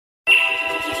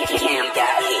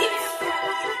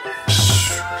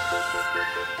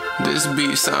This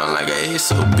beat sound like a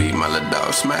ASO beat, my little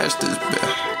dog smashed this bit.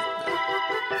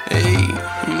 Hey,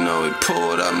 you know he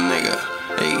pulled up, nigga.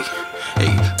 Hey,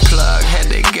 plug had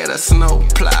to get a snow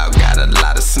plow, got a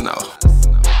lot of snow.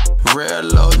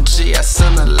 Real OG, I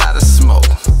send a lot of smoke.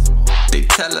 They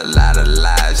tell a lot of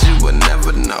lies you would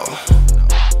never know.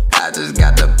 I just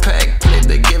got the pack, play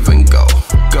the give and go.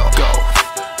 Go, go,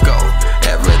 go,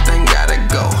 everything gotta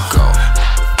go. Go.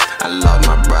 I love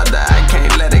my brother, I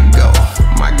can't let it go.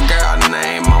 My girl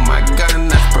name on my gun,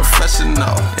 that's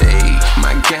professional. Hey,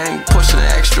 my gang pushing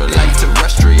extra like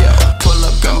terrestrial. Pull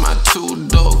up, got my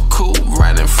two-door coupe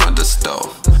right in front the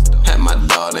store. Had my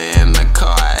daughter in the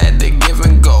car, I had to give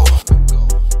and go.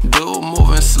 Dude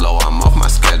moving slow, I'm off my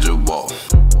schedule.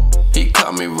 He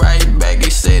called me right back, he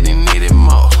said he needed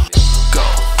more. Go,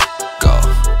 go,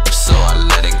 so I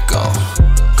let it go.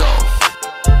 Go,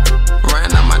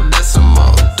 ran out my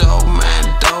decimal. Dope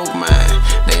man,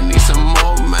 they need some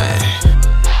more, man.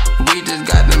 We just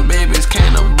got them babies,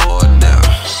 can't afford them.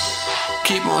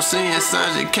 Keep on seeing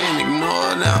signs, you can't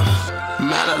ignore them.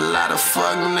 Met a lot of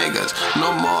fuck niggas,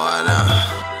 no more of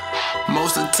them.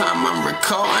 Most of the time I'm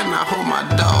recording, I hold my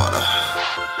daughter.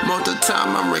 Most of the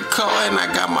time I'm recording, I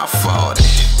got my 40.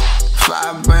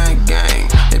 5 brand gang,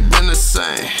 it been the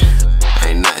same.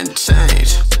 Ain't nothing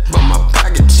changed, but my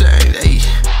pocket changed. Ayy,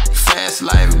 fast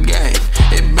life game,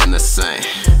 it been the same.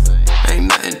 Ain't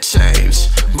nothing changed,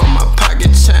 but my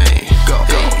pocket changed. Go,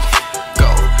 go, go,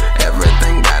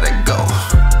 everything gotta go.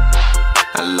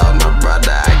 I love my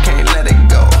brother, I can't let it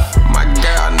go. My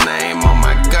girl name on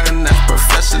my gun, that's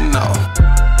professional.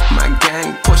 My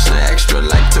gang pushing extra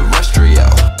like terrestrial.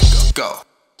 Go.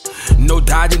 No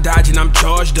dodging, I'm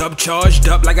charged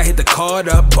up like I hit the card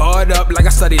up, barred up like I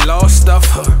study law stuff.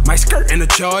 My skirt in a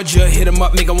charger, hit him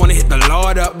up, make him wanna hit the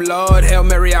Lord up, Lord. Hail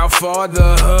Mary, our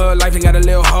Father. Life ain't got a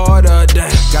little harder,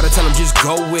 damn. Gotta tell him just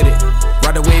go with it.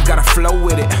 Ride the wave, gotta flow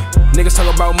with it. Niggas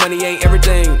talk about money ain't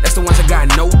everything, that's the ones that got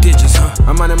no digits,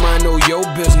 I'm minding mine, know your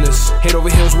business. Head over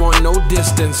heels, want no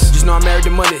distance. Just know I'm married to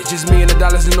money, just me and the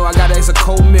dollars to know I got an extra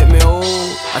commitment, oh.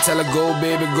 I tell her go,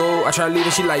 baby, go. I try to leave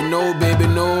her, she like no, baby,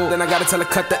 no. Then I gotta tell her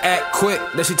cut the act quick.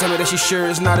 Then she tell me that she sure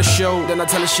it's not a show. Then I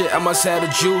tell her shit, I must have the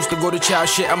juice. To go to child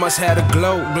shit, I must have the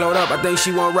glow. Glowed up, I think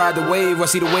she won't ride the wave. I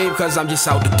see the wave cause I'm just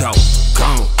out the door.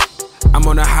 Gone. I'm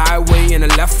on the highway in the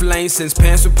left lane. Since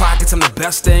pants with pockets, I'm the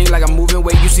best thing. Like I'm moving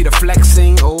weight, you see the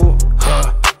flexing. Oh,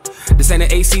 this ain't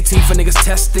an ACT for niggas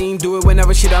testing. Do it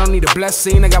whenever shit, I don't need a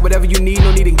blessing. I got whatever you need,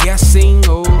 no need in guessing.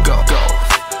 Oh,